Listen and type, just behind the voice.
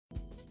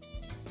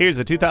Here's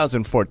a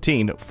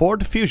 2014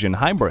 Ford Fusion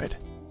Hybrid.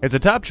 It's a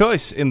top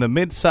choice in the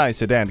mid-size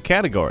sedan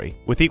category,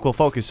 with equal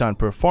focus on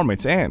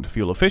performance and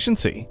fuel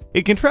efficiency.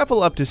 It can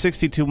travel up to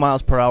 62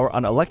 miles per hour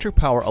on electric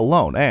power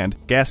alone, and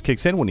gas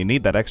kicks in when you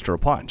need that extra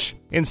punch.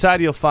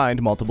 Inside you'll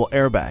find multiple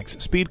airbags,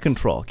 speed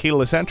control,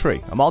 keyless entry,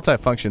 a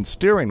multifunction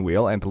steering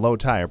wheel, and low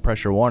tire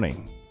pressure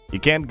warning. You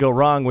can't go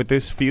wrong with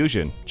this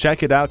Fusion.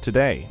 Check it out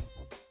today.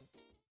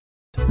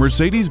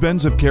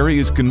 Mercedes-Benz of Cary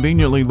is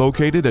conveniently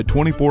located at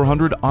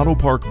 2400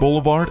 AutoPark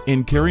Boulevard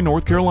in Cary,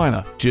 North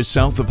Carolina, just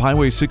south of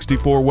Highway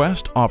 64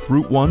 West off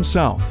Route 1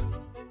 South.